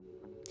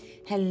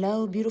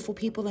Hello, beautiful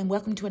people, and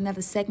welcome to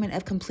another segment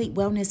of Complete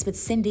Wellness with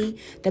Cindy,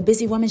 the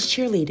Busy Woman's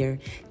Cheerleader.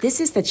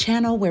 This is the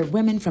channel where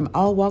women from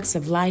all walks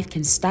of life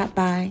can stop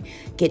by,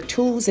 get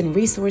tools and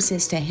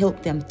resources to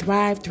help them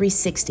thrive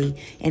 360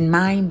 in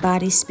mind,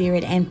 body,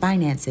 spirit, and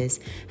finances.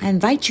 I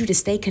invite you to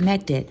stay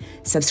connected,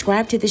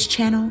 subscribe to this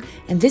channel,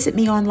 and visit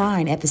me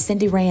online at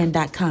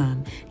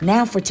thecindyrand.com.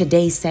 Now for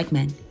today's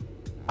segment.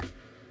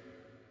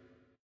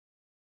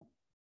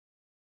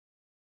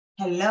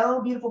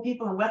 Hello, beautiful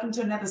people, and welcome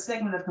to another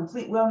segment of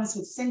Complete Wellness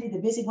with Cindy,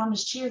 the Busy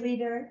Woman's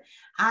Cheerleader.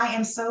 I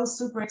am so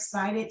super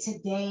excited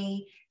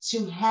today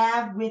to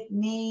have with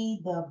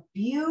me the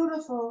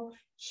beautiful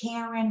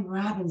Karen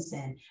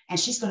Robinson, and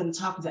she's going to be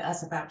talking to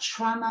us about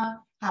trauma,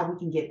 how we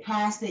can get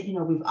past it. You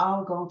know, we've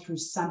all gone through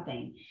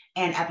something,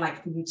 and I'd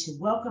like for you to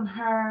welcome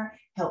her,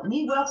 help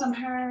me welcome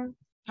her.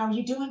 How are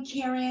you doing,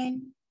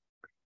 Karen?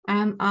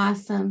 I'm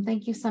awesome.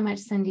 Thank you so much,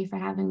 Cindy, for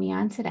having me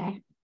on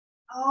today.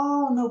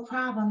 Oh, no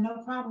problem,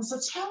 no problem. So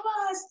tell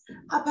us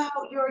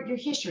about your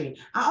history.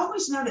 I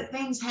always know that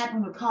things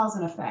happen with cause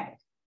and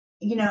effect,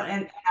 you know,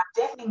 and I've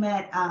definitely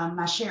met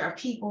my share of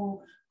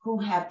people who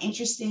have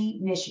interesting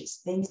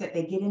niches, things that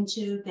they get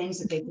into, things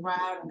that they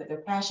thrive and that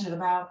they're passionate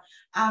about.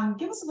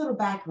 Give us a little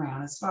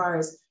background as far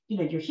as, you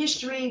know, your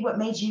history, what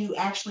made you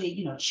actually,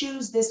 you know,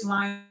 choose this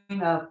line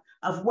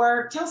of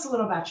work. Tell us a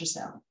little about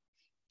yourself.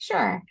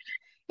 Sure.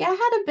 Yeah, I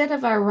had a bit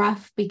of a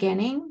rough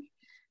beginning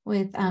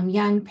with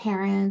young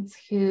parents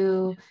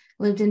who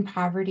lived in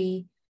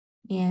poverty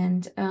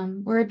and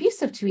were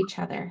abusive to each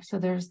other. So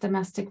there's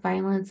domestic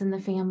violence in the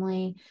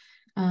family.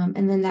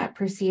 And then that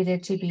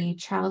proceeded to be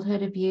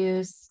childhood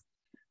abuse,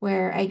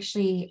 where I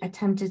actually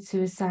attempted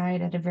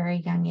suicide at a very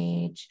young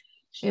age.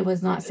 It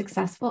was not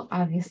successful,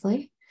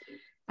 obviously,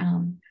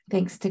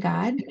 thanks to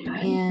God.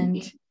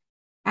 And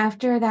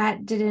after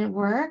that didn't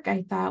work,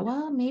 I thought,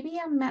 well,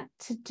 maybe I'm meant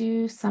to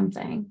do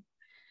something.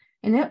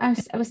 And I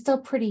was still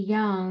pretty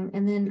young.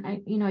 And then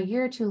a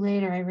year or two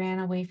later, I ran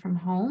away from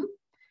home.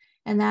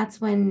 And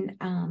that's when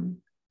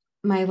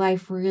my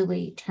life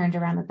really turned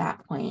around at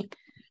that point.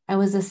 I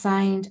was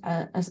assigned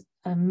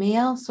a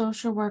male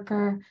social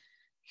worker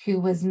who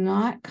was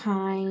not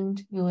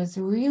kind, who was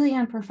really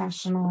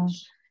unprofessional.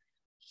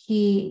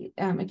 He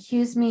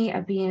accused me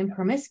of being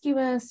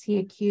promiscuous. He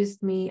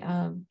accused me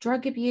of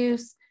drug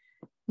abuse.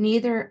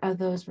 Neither of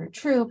those were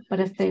true, but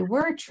if they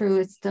were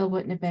true, it still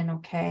wouldn't have been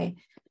okay,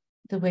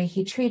 the way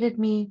he treated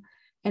me.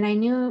 And I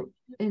knew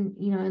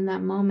in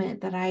that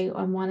moment that I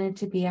wanted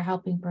to be a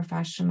helping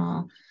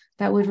professional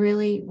that would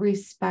really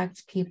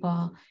respect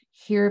people,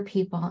 hear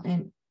people,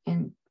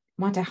 and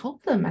want to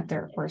help them at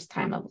their worst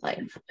time of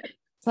life.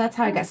 So that's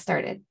how I got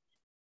started.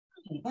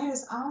 That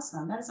is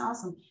awesome. That is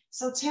awesome.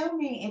 So tell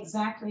me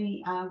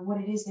exactly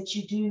what it is that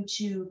you do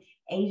to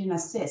aid and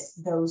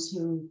assist those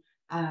who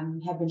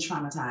have been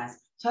traumatized.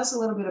 Tell us a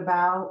little bit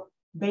about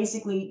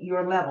basically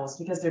your levels,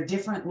 because they're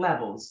different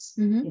levels,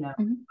 of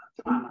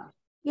trauma.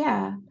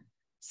 Yeah.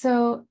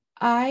 So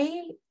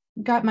I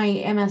got my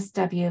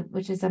MSW,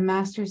 which is a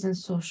master's in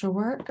social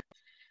work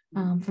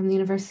from the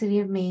University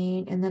of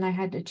Maine. And then I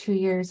had 2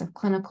 years of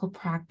clinical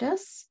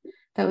practice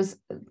that was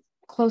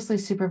closely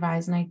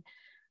supervised. And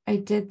I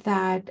did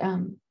that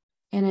in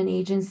an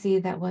agency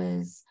that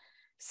was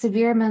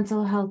severe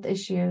mental health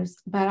issues,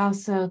 but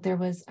also there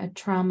was a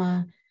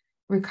trauma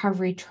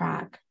recovery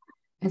track.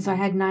 And so I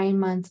had 9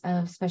 months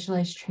of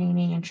specialized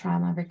training in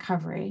trauma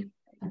recovery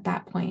at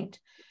that point.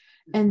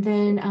 And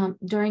then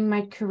during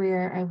my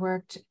career, I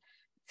worked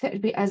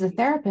as a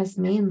therapist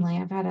mainly.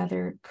 I've had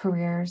other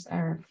careers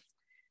or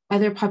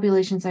other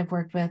populations I've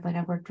worked with, like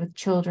I've worked with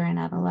children,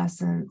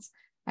 adolescents.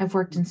 I've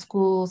worked in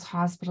schools,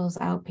 hospitals,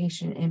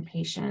 outpatient,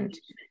 inpatient.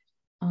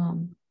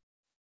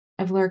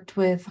 I've worked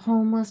with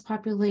homeless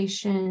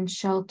population,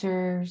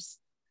 shelters.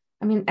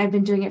 I mean, I've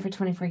been doing it for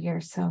 24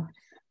 years, so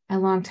a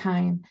long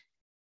time.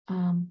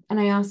 And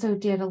I also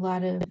did a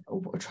lot of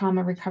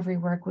trauma recovery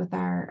work with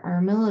our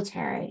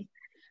military.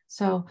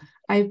 So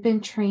I've been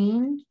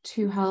trained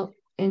to help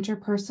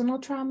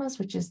interpersonal traumas,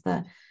 which is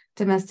the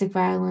domestic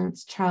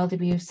violence, child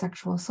abuse,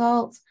 sexual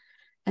assault,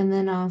 and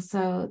then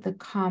also the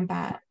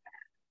combat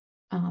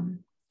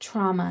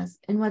traumas.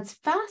 And what's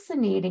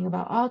fascinating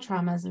about all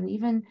traumas, and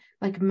even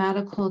like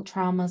medical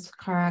traumas,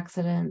 car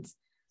accidents,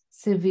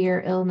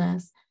 severe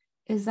illness,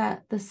 is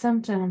that the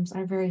symptoms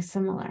are very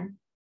similar.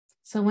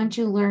 So once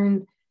you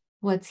learn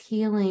what's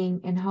healing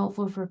and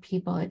helpful for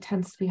people, it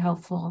tends to be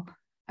helpful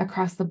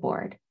across the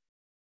board.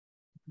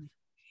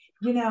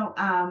 You know,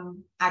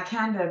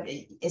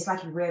 it's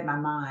like you read my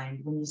mind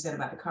when you said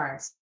about the car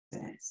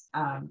accidents.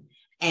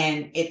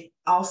 And it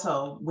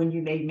also, when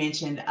you made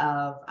mention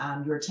of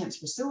your attempts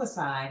for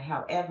suicide,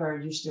 however,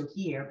 you're still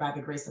here by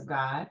the grace of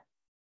God.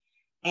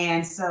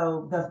 And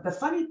so the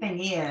funny thing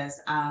is,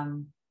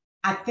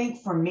 I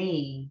think for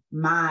me,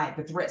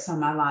 the threats on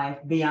my life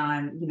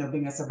beyond,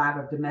 being a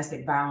survivor of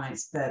domestic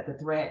violence, the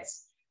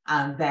threats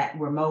that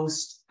were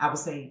most, I would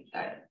say,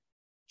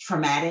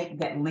 traumatic,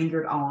 that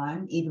lingered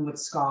on, even with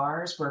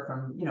scars, were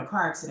from,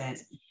 car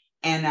accidents.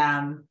 And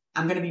I'm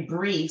going to be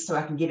brief so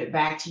I can give it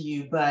back to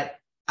you. But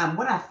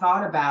what I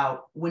thought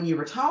about when you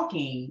were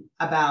talking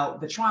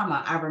about the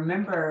trauma, I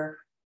remember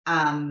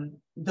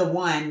the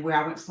one where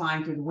I went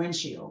flying through the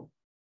windshield.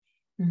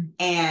 Mm.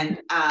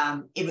 And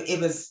it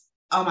was,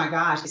 oh my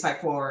gosh, it's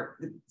like for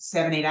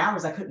 7, 8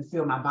 hours, I couldn't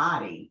feel my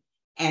body.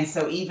 And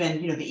so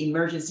even, the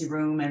emergency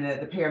room and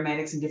the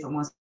paramedics and different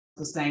ones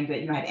was saying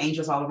that, I had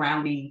angels all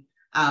around me.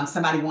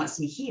 Somebody wants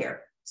me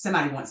here.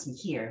 Somebody wants me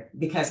here,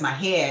 because my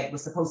head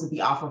was supposed to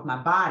be off of my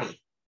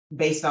body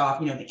based off,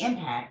 the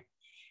impact.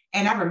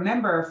 And I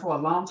remember for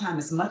a long time,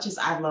 as much as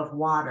I love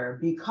water,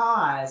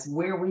 because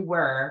where we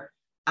were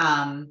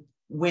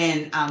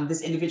when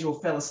this individual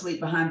fell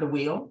asleep behind the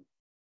wheel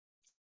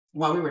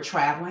while we were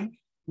traveling,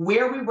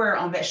 where we were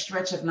on that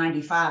stretch of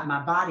 95,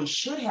 my body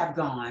should have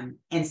gone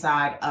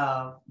inside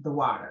of the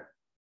water.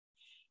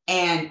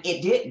 And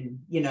it didn't,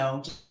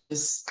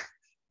 just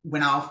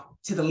went off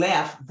to the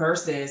left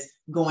versus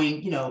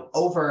going,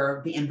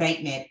 over the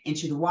embankment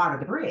into the water,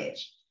 the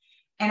bridge.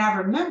 And I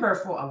remember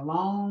for a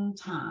long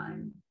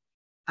time,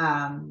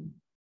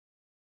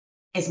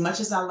 as much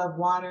as I love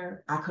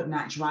water, I could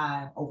not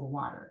drive over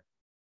water.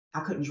 I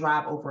couldn't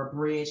drive over a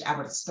bridge. I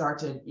would start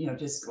to,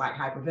 just like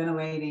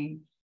hyperventilating,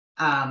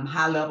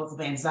 high levels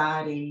of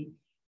anxiety.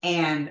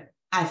 And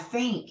I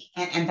think,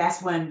 and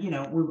that's when,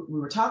 we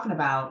were talking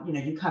about,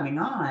 you coming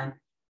on,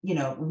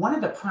 one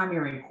of the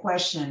primary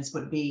questions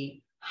would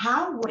be,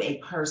 how would a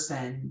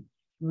person,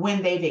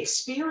 when they've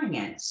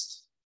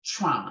experienced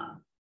trauma,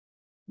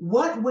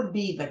 what would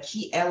be the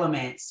key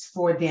elements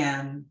for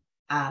them?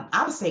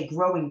 I would say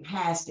growing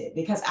past it,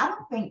 because I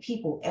don't think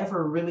people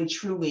ever really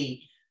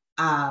truly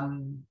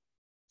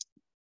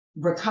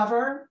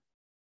recover.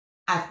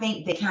 I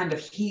think they kind of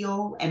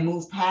heal and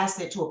move past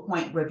it to a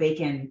point where they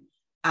can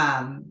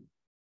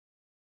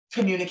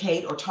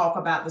communicate or talk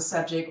about the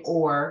subject,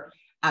 or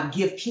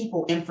give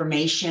people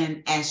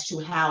information as to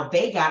how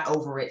they got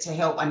over it to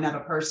help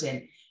another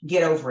person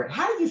get over it.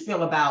 How do you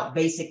feel about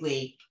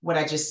basically what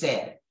I just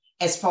said,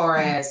 as far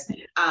as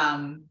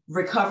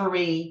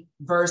recovery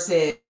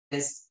versus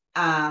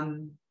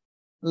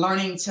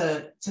learning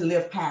to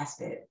live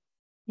past it?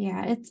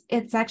 Yeah,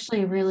 it's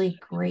actually a really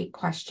great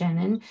question,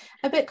 and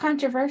a bit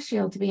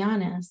controversial, to be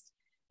honest.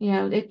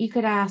 You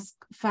could ask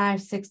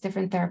 5, 6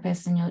 different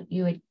therapists and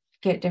you would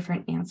get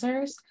different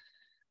answers.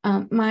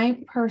 My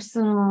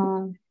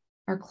personal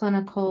or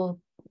clinical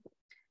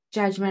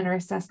judgment or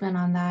assessment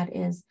on that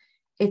is,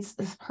 it's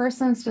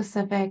person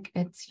specific,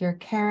 it's your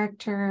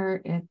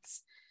character,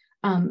 it's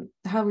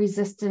how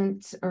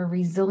resistant or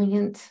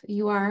resilient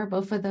you are.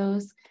 Both of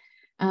those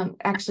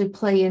actually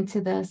play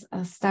into this.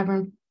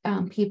 Stubborn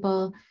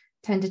people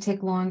tend to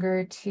take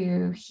longer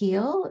to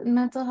heal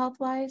mental health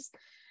wise.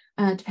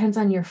 Depends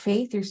on your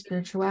faith, your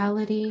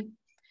spirituality.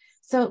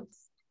 So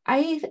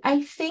I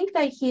think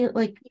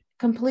that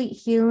complete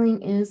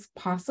healing is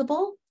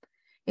possible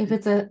if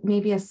it's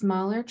maybe a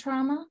smaller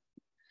trauma.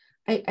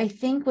 I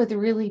think with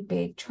really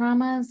big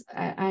traumas,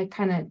 I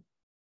kind of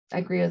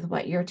agree with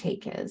what your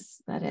take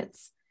is, that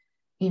it's,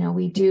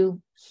 we do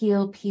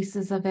heal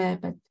pieces of it,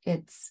 but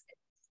it's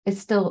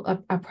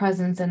still a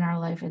presence in our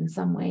life in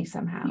some way,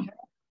 somehow.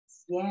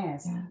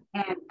 Yes.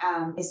 Yeah.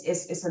 And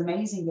it's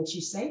amazing that you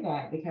say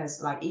that,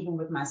 because like, even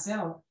with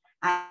myself,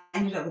 I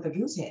ended up with a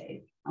goose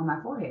egg on my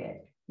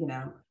forehead,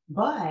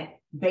 but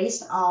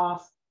based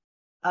off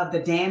of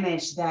the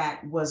damage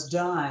that was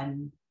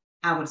done,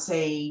 I would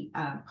say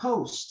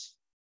post,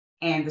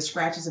 and the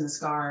scratches and the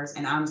scars,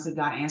 and honestly,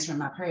 God answering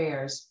my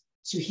prayers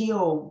to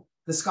heal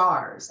the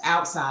scars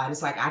outside.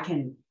 It's like I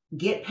can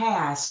get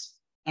past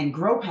and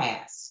grow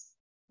past,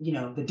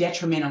 the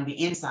detriment on the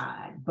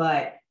inside.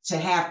 But to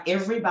have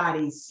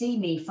everybody see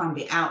me from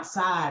the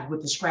outside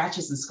with the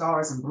scratches and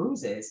scars and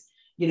bruises,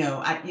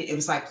 it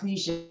was like,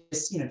 please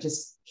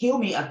just heal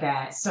me of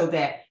that, so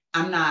that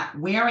I'm not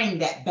wearing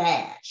that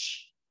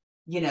badge,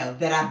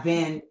 that I've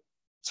been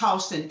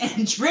tossed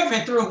and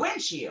driven through a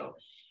windshield.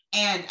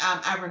 And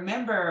I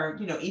remember,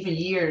 even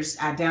years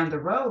down the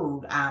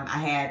road, I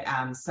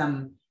had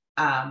some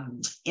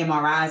MRIs,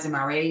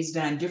 MRAs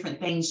done, different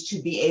things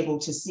to be able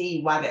to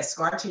see why that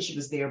scar tissue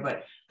was there.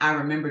 But I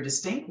remember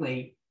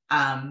distinctly,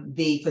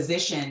 the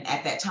physician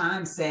at that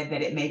time said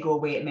that it may go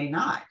away, it may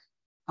not,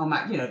 on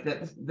my,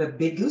 the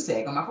big goose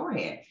egg on my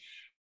forehead.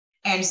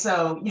 And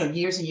so,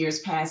 years and years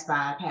passed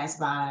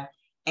by,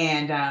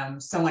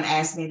 and someone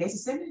asked me, they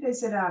said,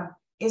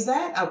 is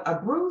that a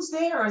bruise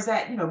there, or is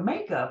that,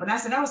 makeup? And I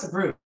said, no, it's a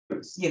bruise,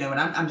 and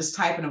I'm just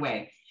typing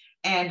away.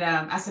 And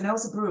I said, no,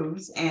 it's a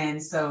bruise.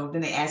 And so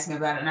then they asked me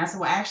about it. And I said,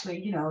 well,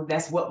 actually,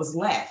 that's what was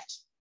left.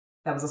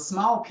 That was a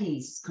small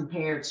piece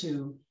compared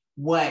to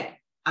what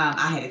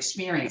I had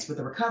experienced with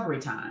the recovery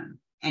time.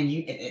 And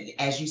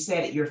as you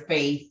said, your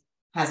faith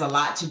has a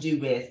lot to do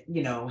with,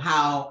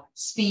 how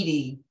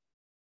speedy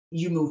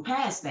you move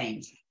past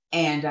things.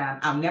 And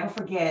I'll never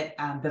forget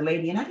the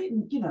lady, and I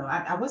didn't,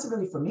 I wasn't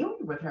really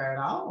familiar with her at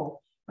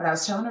all, but I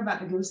was telling her about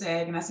the goose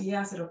egg, and I said,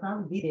 yeah, I said, it'll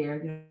probably be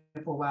there,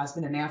 for a while. It's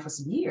been there now for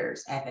some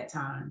years at that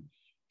time.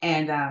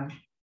 And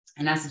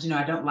I said,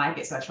 I don't like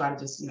it. So I try to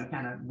just,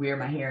 kind of wear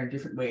my hair in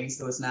different ways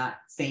so it's not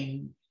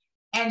seen.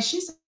 And she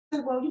said,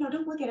 said, well,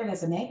 don't look at it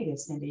as a negative,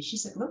 Cindy. She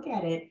said, look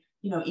at it,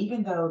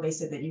 even though they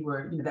said that you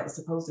were, that was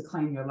supposed to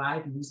claim your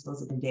life and you were supposed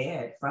to have been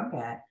dead from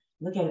that,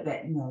 look at it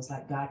that, it's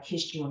like God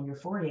kissed you on your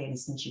forehead and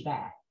sent you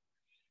back.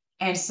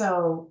 And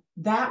so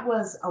that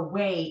was a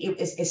way,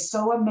 it's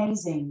so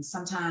amazing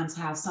sometimes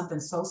how something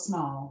so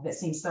small that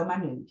seems so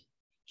minute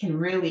can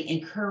really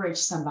encourage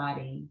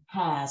somebody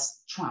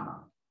past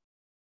trauma.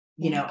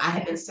 I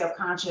had been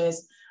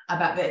self-conscious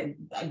about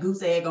that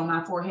goose egg on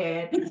my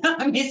forehead.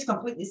 I mean, it's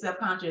completely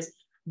self-conscious.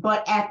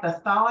 But at the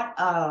thought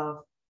of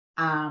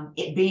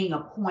it being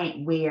a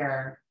point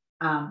where,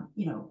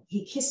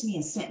 he kissed me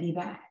and sent me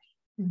back.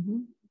 Mm-hmm.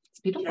 It's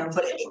beautiful.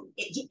 But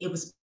it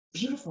was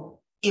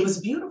beautiful. It was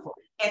beautiful.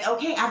 And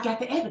okay, I've got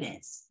the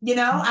evidence,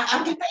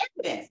 I've got the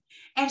evidence.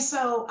 And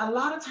so a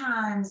lot of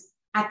times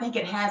I think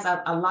it has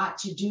a lot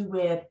to do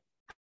with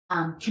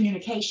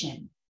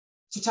communication.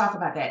 To talk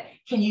about that,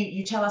 can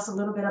you tell us a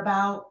little bit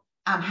about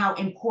how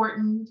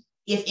important,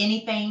 if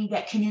anything,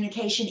 that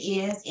communication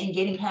is in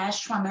getting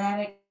past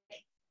traumatic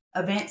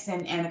events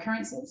and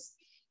occurrences?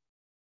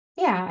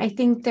 Yeah, I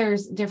think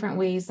there's different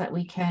ways that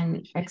we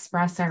can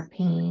express our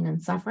pain and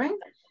suffering.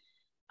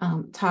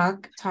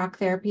 Talk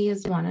therapy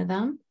is one of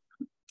them.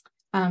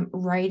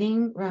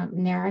 Writing,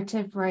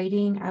 narrative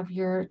writing of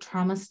your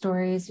trauma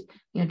stories,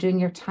 doing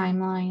your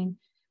timeline,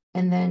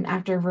 and then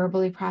after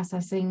verbally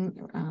processing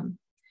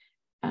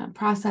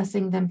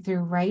them through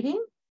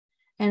writing,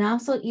 and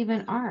also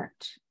even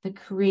art. The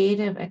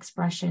creative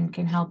expression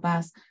can help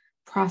us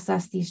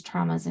process these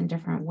traumas in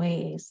different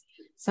ways.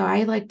 So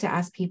I like to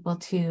ask people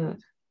to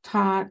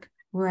talk,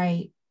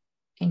 write,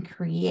 and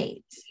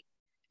create.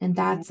 And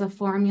that's a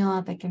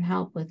formula that can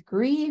help with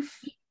grief,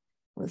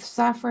 with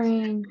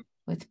suffering,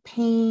 with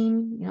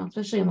pain,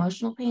 especially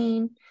emotional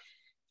pain,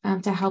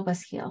 to help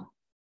us heal.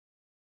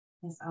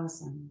 That's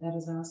awesome. That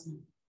is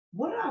awesome.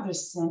 What are the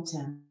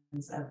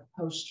symptoms of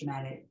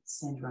post-traumatic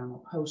syndrome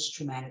or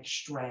post-traumatic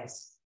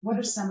stress? What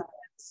are some of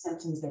the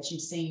symptoms that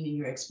you've seen in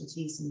your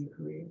expertise in your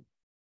career?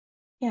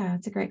 Yeah,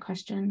 it's a great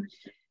question.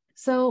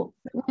 So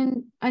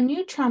when a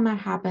new trauma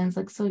happens,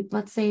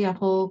 let's say a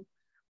whole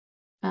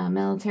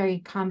military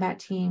combat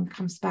team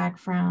comes back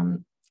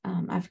from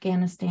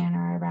Afghanistan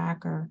or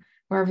Iraq or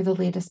wherever the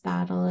latest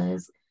battle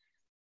is,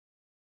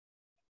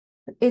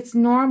 it's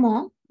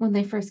normal when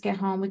they first get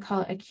home. We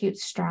call it acute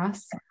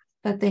stress,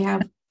 that they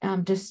have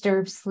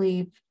disturbed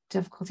sleep,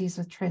 difficulties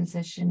with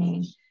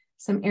transitioning,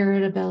 some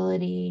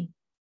irritability,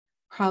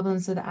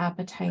 problems with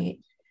appetite.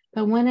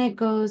 But when it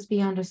goes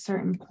beyond a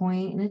certain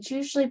point, and it's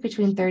usually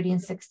between 30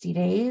 and 60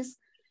 days,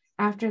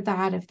 after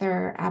that, if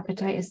their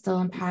appetite is still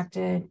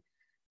impacted,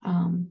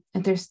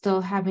 if they're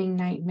still having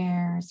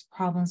nightmares,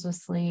 problems with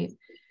sleep,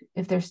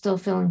 if they're still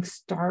feeling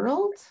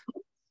startled,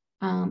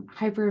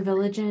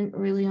 hypervigilant,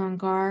 really on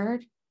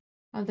guard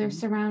of their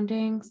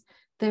surroundings,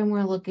 then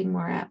we're looking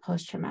more at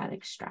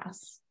post-traumatic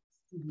stress.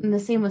 And the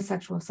same with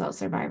sexual assault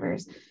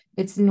survivors.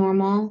 It's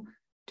normal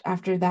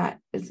after that,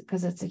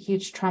 because it's a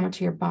huge trauma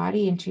to your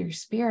body and to your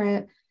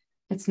spirit.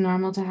 It's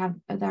normal to have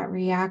that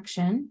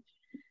reaction.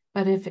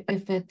 But if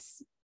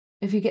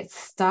you get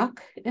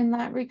stuck in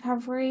that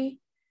recovery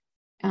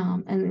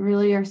and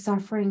really are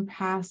suffering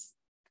past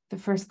the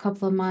first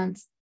couple of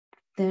months,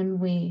 then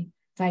we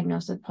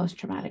diagnose with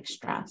post-traumatic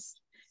stress.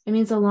 It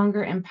means a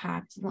longer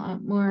impact, a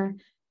lot more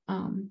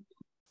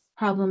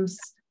problems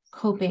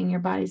coping. Your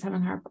body's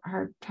having a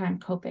hard time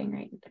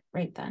coping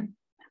right then.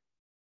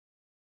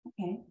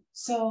 Okay,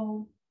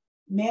 so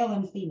male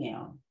and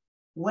female,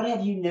 what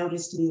have you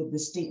noticed to be a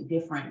distinct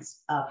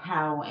difference of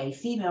how a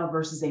female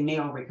versus a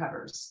male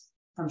recovers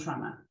from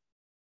trauma?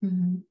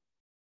 Mm-hmm.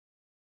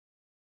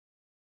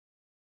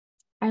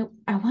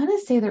 I want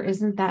to say there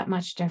isn't that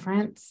much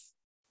difference,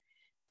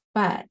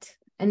 but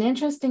an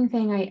interesting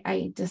thing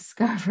I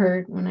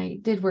discovered when I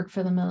did work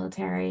for the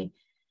military,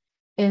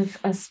 if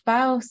a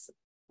spouse,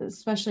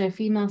 especially a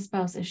female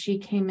spouse, if she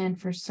came in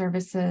for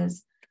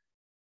services,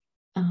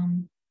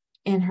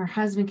 and her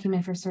husband came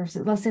in for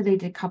services, let's say they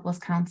did couples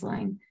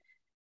counseling,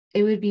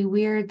 it would be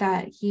weird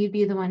that he'd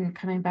be the one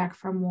coming back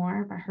from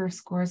war, but her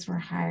scores were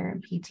higher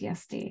in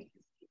PTSD.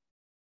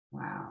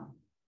 Wow.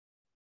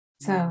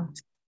 So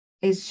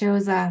it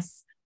shows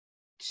us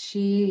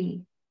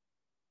she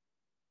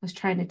was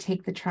trying to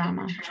take the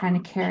trauma,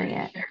 trying to carry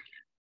it,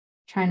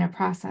 trying to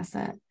process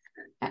it.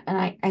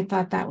 And I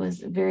thought that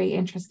was very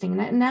interesting.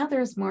 And now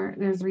there's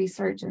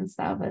research and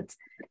stuff.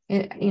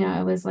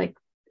 I was like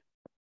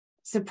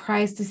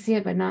surprised to see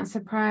it, but not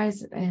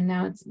surprised. And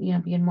now it's,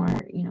 being more,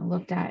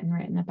 looked at and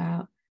written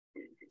about.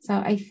 So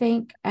I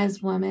think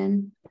as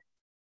women,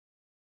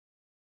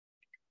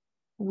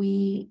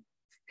 we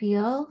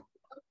feel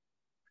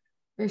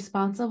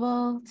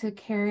responsible to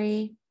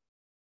carry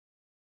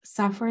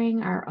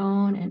suffering, our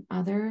own and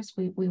others.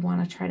 We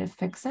want to try to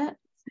fix it.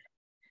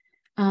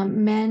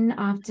 Men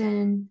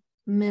often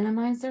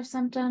minimize their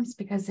symptoms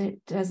because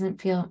it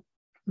doesn't feel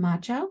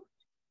macho.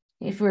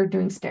 If we're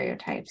doing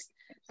stereotypes,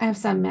 I have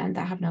some men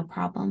that have no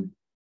problem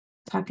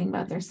talking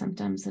about their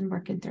symptoms and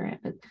working through it,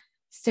 but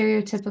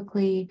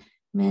stereotypically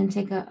men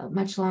take a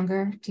much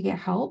longer to get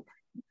help.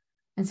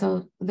 And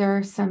so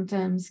their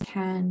symptoms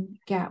can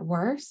get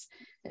worse.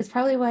 It's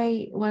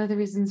probably one of the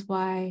reasons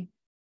why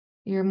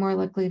you're more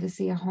likely to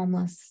see a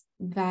homeless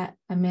vet,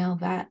 a male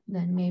vet,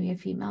 than maybe a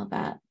female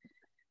vet.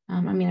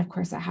 I mean, of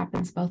course, that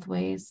happens both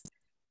ways.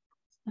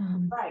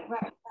 Right.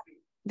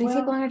 They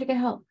take longer to get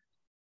help.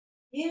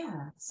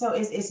 Yeah. So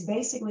it's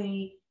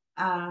basically,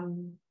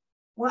 well,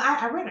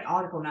 I read an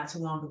article not too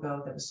long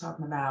ago that was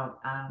talking about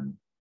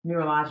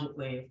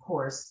neurologically, of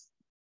course,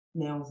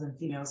 males and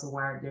females are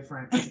wired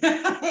different.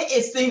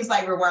 It seems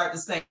like we're wired the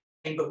same,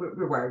 but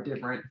we're wired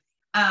different.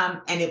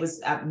 And it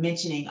was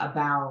mentioning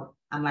about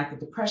like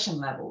the depression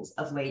levels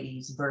of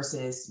ladies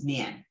versus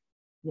men,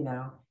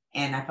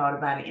 and I thought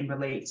about it in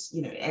relates,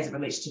 as it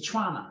relates to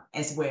trauma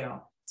as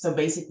well. So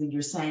basically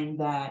you're saying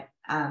that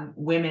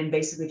women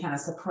basically kind of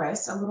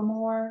suppress a little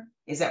more.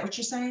 Is that what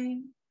you're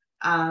saying?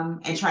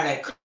 And try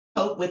to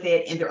cope with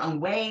it in their own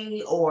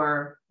way,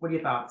 or what are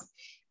your thoughts?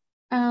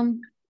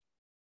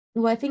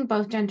 Well, I think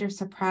both genders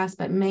suppress,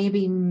 but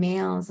maybe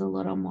males a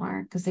little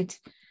more because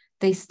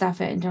they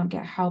stuff it and don't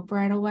get help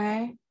right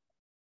away.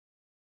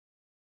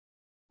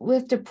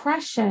 With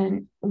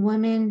depression,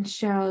 women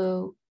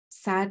show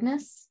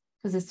sadness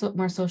because it's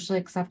more socially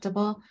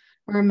acceptable,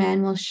 where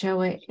men will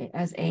show it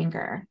as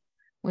anger,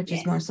 which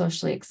is more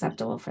socially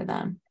acceptable for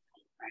them.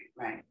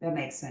 Right. That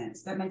makes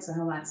sense. That makes a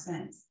whole lot of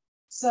sense.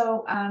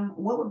 So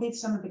what would be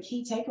some of the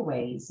key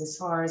takeaways as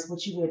far as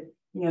what you would,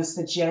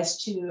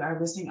 suggest to our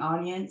listening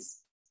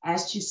audience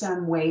as to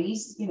some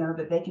ways,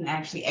 that they can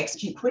actually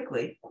execute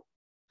quickly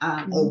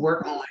or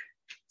work on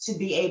to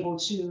be able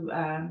to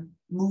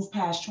move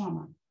past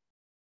trauma?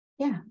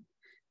 Yeah,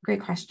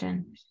 great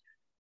question.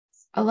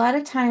 A lot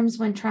of times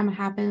when trauma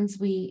happens,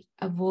 we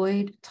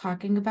avoid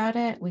talking about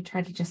it. We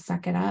try to just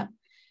suck it up.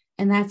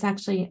 And that's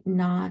actually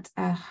not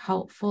a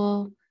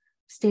helpful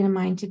state of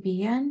mind to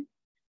be in.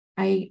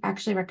 I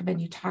actually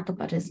recommend you talk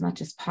about it as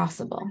much as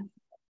possible,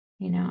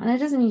 and it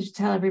doesn't mean to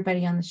tell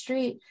everybody on the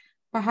street,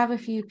 but have a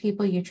few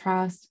people you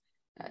trust,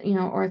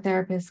 or a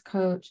therapist,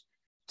 coach,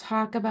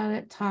 talk about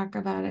it,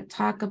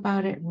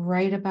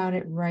 write about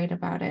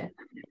it,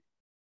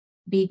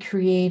 be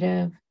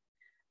creative,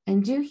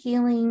 and do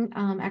healing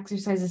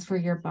exercises for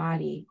your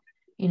body.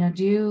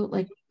 Do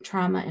like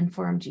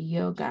trauma-informed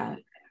yoga,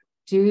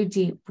 do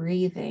deep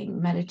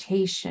breathing,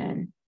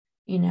 meditation,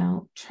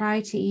 try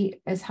to eat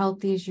as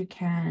healthy as you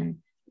can,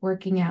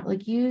 working out,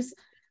 like use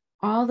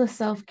all the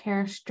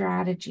self-care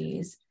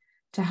strategies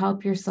to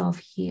help yourself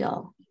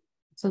heal.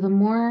 So the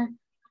more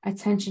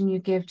attention you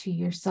give to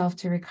yourself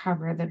to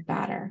recover, the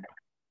better,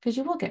 because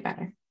you will get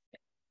better.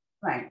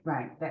 Right.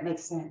 That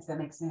makes sense.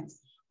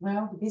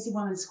 Well, the busy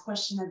woman's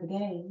question of the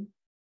day,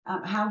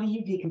 how do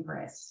you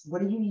decompress?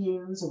 What do you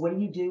use, or what do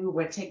you do?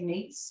 What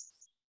techniques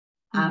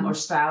or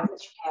styles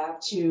that you have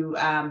to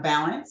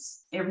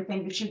balance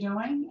everything that you're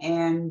doing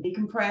and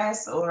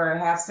decompress or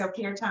have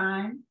self-care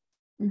time?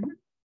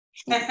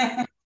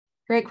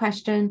 Great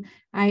question.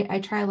 I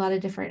try a lot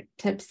of different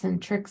tips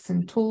and tricks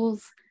and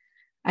tools.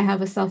 I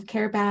have a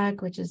self-care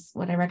bag, which is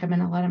what I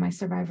recommend a lot of my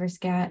survivors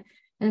get.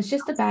 And it's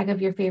just a bag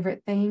of your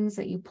favorite things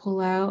that you pull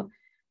out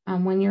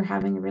when you're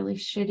having a really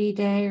shitty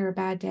day or a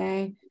bad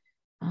day.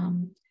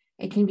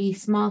 It can be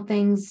small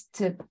things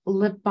to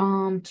lip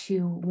balm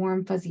to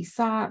warm, fuzzy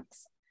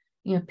socks,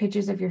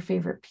 pictures of your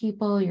favorite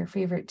people, your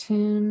favorite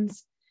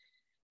tunes.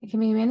 It can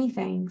be many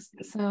things.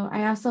 So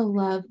I also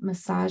love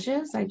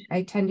massages.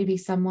 I tend to be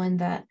someone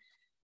that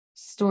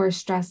stores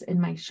stress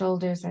in my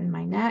shoulders and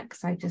my neck.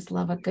 So I just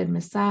love a good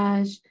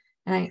massage.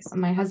 And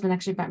my husband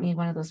actually bought me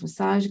one of those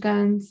massage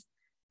guns.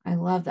 I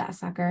love that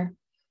sucker.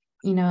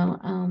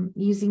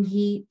 Using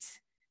heat,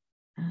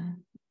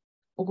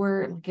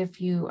 or like if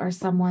you are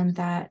someone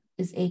that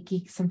is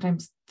achy,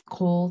 sometimes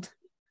cold,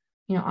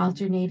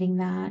 alternating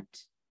that.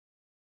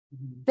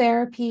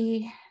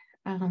 Therapy,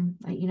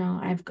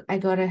 I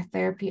go to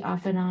therapy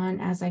off and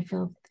on as I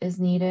feel is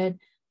needed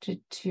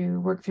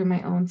to work through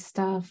my own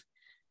stuff.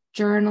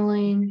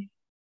 Journaling.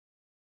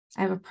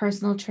 I have a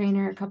personal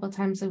trainer a couple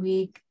times a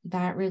week.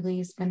 That really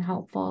has been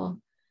helpful.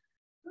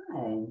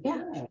 Good.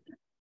 Yeah.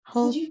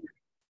 So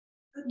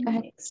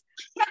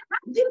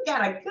you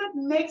got a good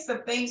mix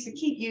of things to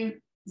keep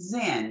you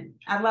zen.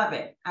 I love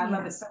it. I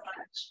love it so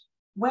much.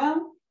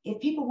 Well,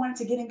 if people wanted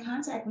to get in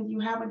contact with you,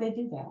 how would they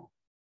do that?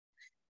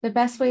 The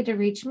best way to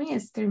reach me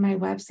is through my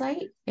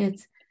website.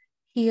 It's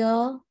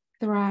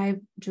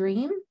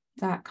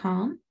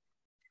healthrivedream.com.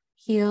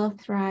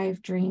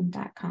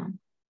 healthrivedream.com.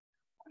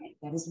 Okay,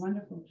 that is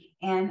wonderful.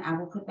 And I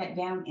will put that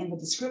down in the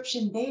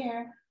description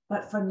there.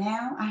 But for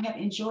now, I have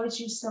enjoyed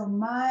you so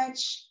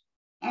much.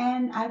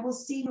 And I will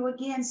see you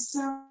again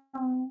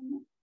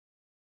soon.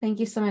 Thank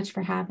you so much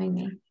for having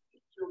me.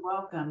 You're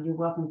welcome. You're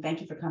welcome.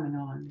 Thank you for coming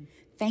on.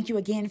 Thank you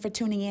again for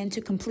tuning in to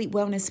Complete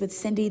Wellness with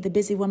Cindy, the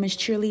Busy Woman's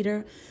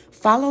Cheerleader.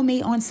 Follow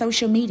me on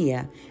social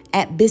media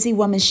at Busy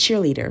Woman's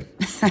Cheerleader.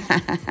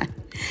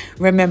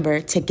 Remember,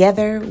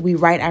 together we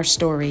write our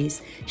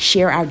stories,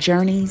 share our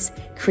journeys,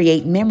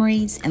 create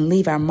memories, and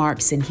leave our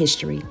marks in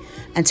history.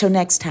 Until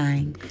next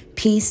time,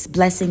 peace,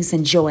 blessings,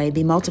 and joy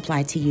be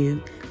multiplied to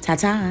you.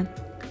 Ta-ta.